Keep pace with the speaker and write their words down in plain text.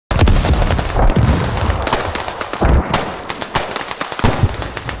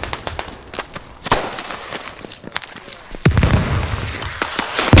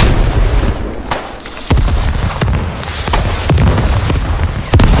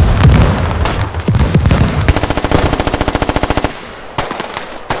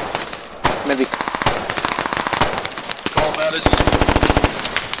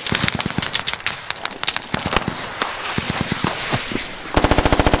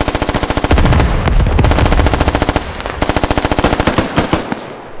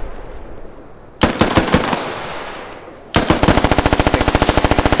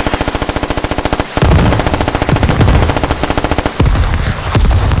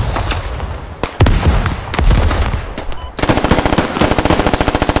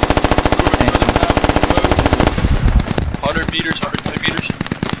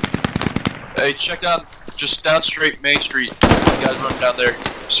Hey, check down, just down straight Main Street. You guys run down there.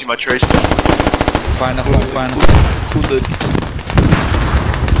 See my trace? Fine, fine. Cool, dude.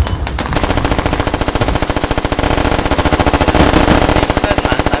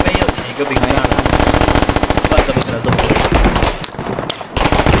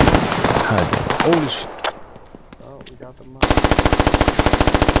 Holy shit. Oh, we got the money.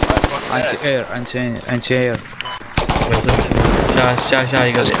 Anti-air, anti-air. 下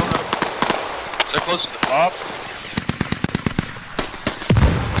一个点。 Is that close to the top?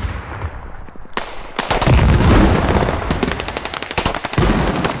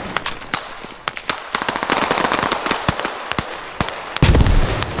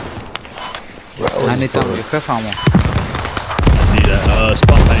 Они там have ammo. I see that.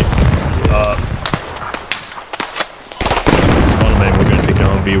 Spawn mate. Spawn mate, we're gonna pick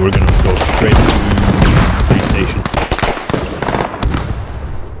down B. We're gonna go straight to police station.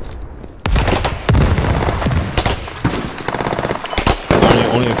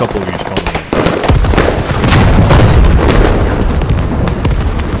 Only a couple of you spawn mate.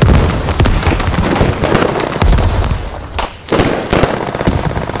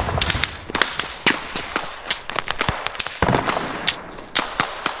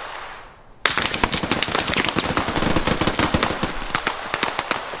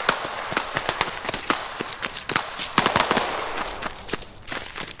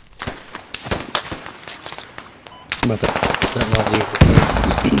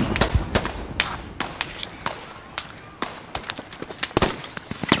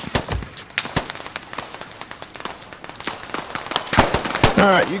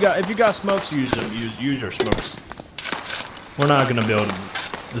 Alright, if you got smokes, use them. Use your smokes. We're not gonna build them.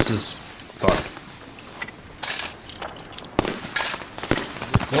 This is fucked.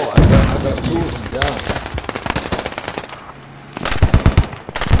 No, I got two of them down.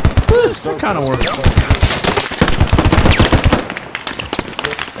 That kind of works.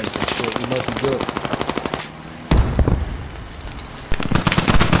 We must be good.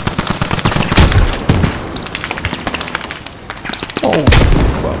 Oh,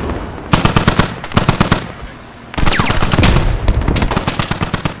 fuck.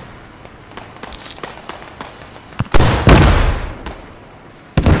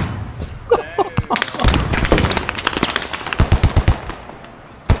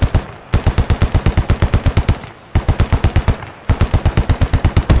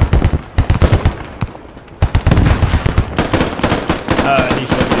 He's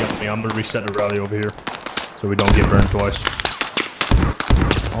setting me. I'm gonna reset the rally over here so we don't get burned twice.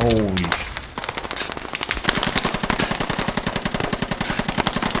 Holy sh...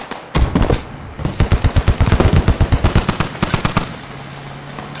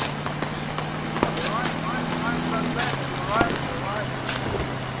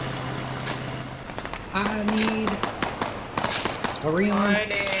 I need a real one. I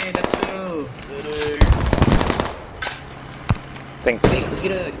need a 2. Thanks. Hey, can we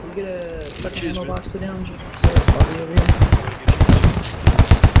get a fucking ammo box put down? Squadly over here.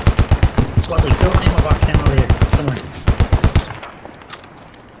 Squadly, throw an ammo box down over here, somewhere.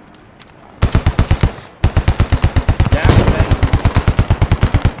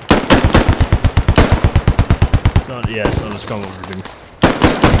 So let's come over to me.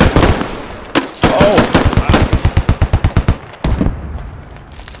 Oh!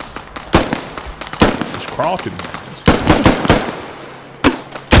 It's crafted, man.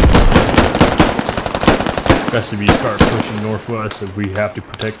 Best if you start pushing northwest, if we have to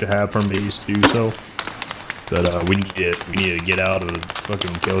protect the hab from the east, do so. But we need to get out of the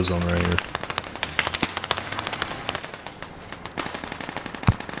fucking kill zone right here.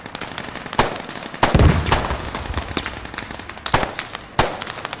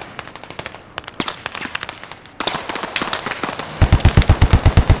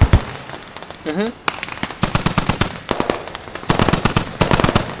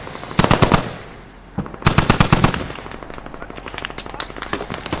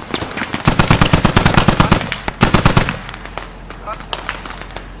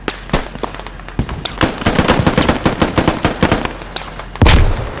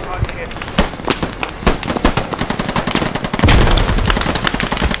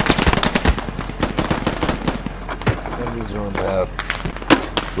 Enemies are on the half.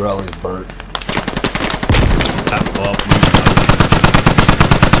 Rally's burnt.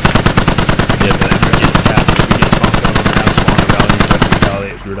 Yeah, but if we get tapped, if we get bumped over and have spawn rally, we have to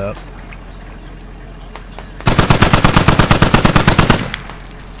retaliate through it up.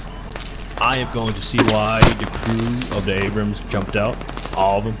 I am going to see why the crew of the Abrams jumped out.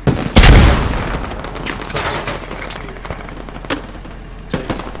 All of them.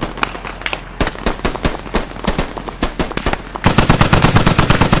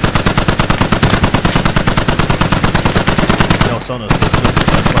 us, on us.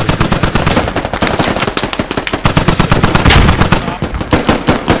 That's why they do that.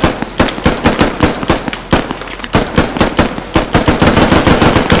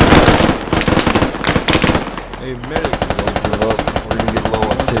 Hey, medic. Don't give up. We're gonna get low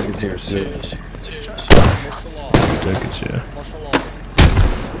on tickets here soon. Tickets, yeah.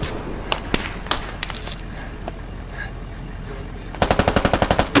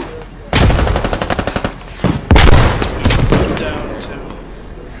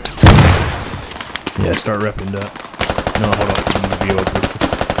 Yeah, start repping that. No, hold on. I'm gonna be over.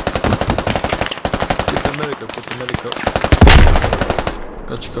 Get the medic up. Put the medic up.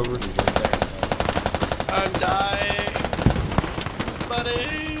 Got you covered. I'm dying,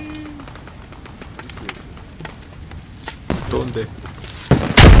 buddy. ¿Dónde?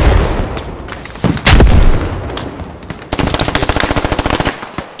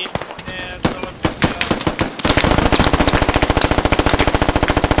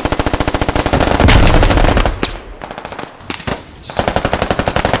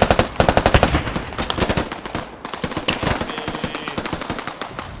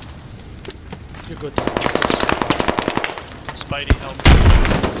 You're good. Spidey help.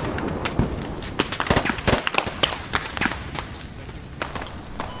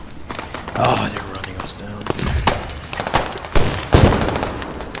 Oh, they're running us down.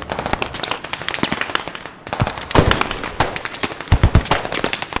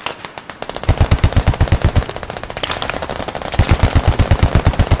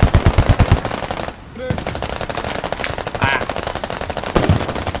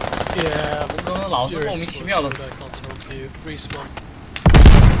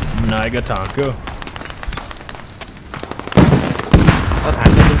 Này cái thằng cơ. 要弹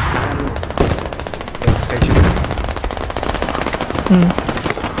就弹路，可以去。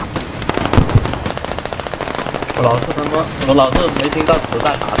我老是没听到子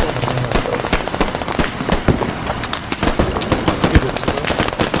弹打中的声音。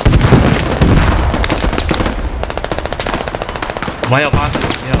我们还有80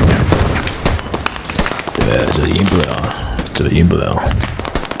秒。对，这赢不了，这赢不了。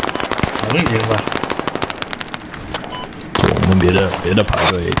能赢吧？我们别的排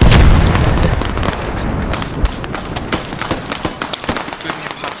队。对面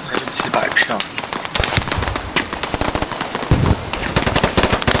帕斯还有700票。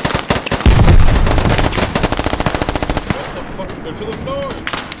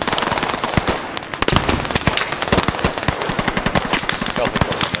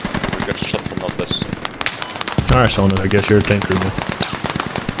We got shot from northwest. Alright, Sona, I guess you're a tank crewman.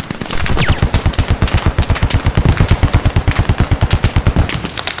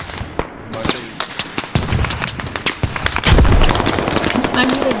 I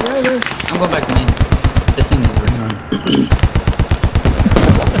need a driver. I'm going back to main. This thing is running on.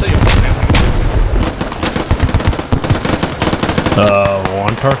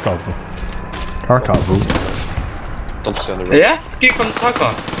 One Tarkov. Don't stay on the road. Yeah, skip on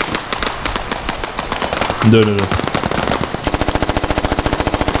Tarkov. No.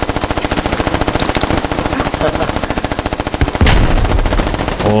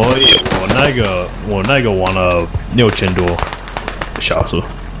我那个玩了6000多小时。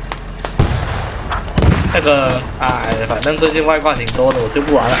那个，哎，反正最近外挂挺多的，我就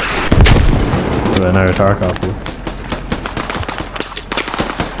不玩了。对，那个 Tarkov。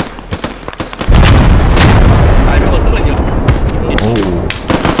哎，如果这么有，哦。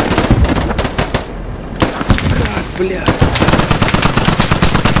Бля.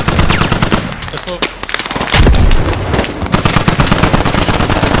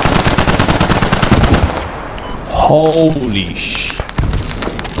 Holy sh!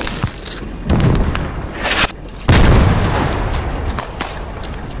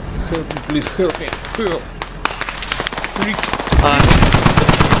 Help me, please, help me, help! Freaks!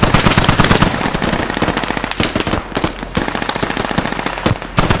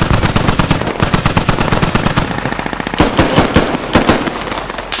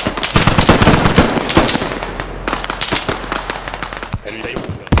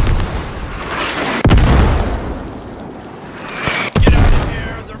 Get out of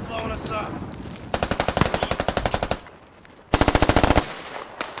here! They're blowing us up.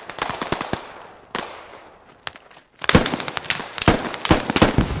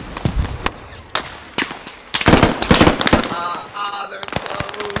 They're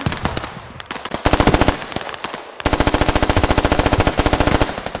close.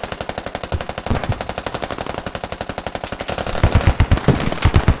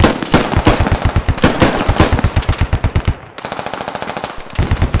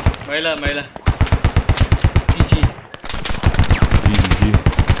 Mấy lần GG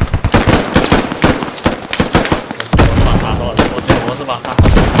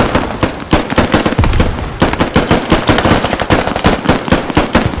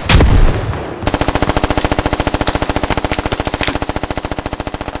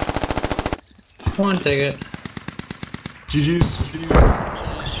One ticket. GG's.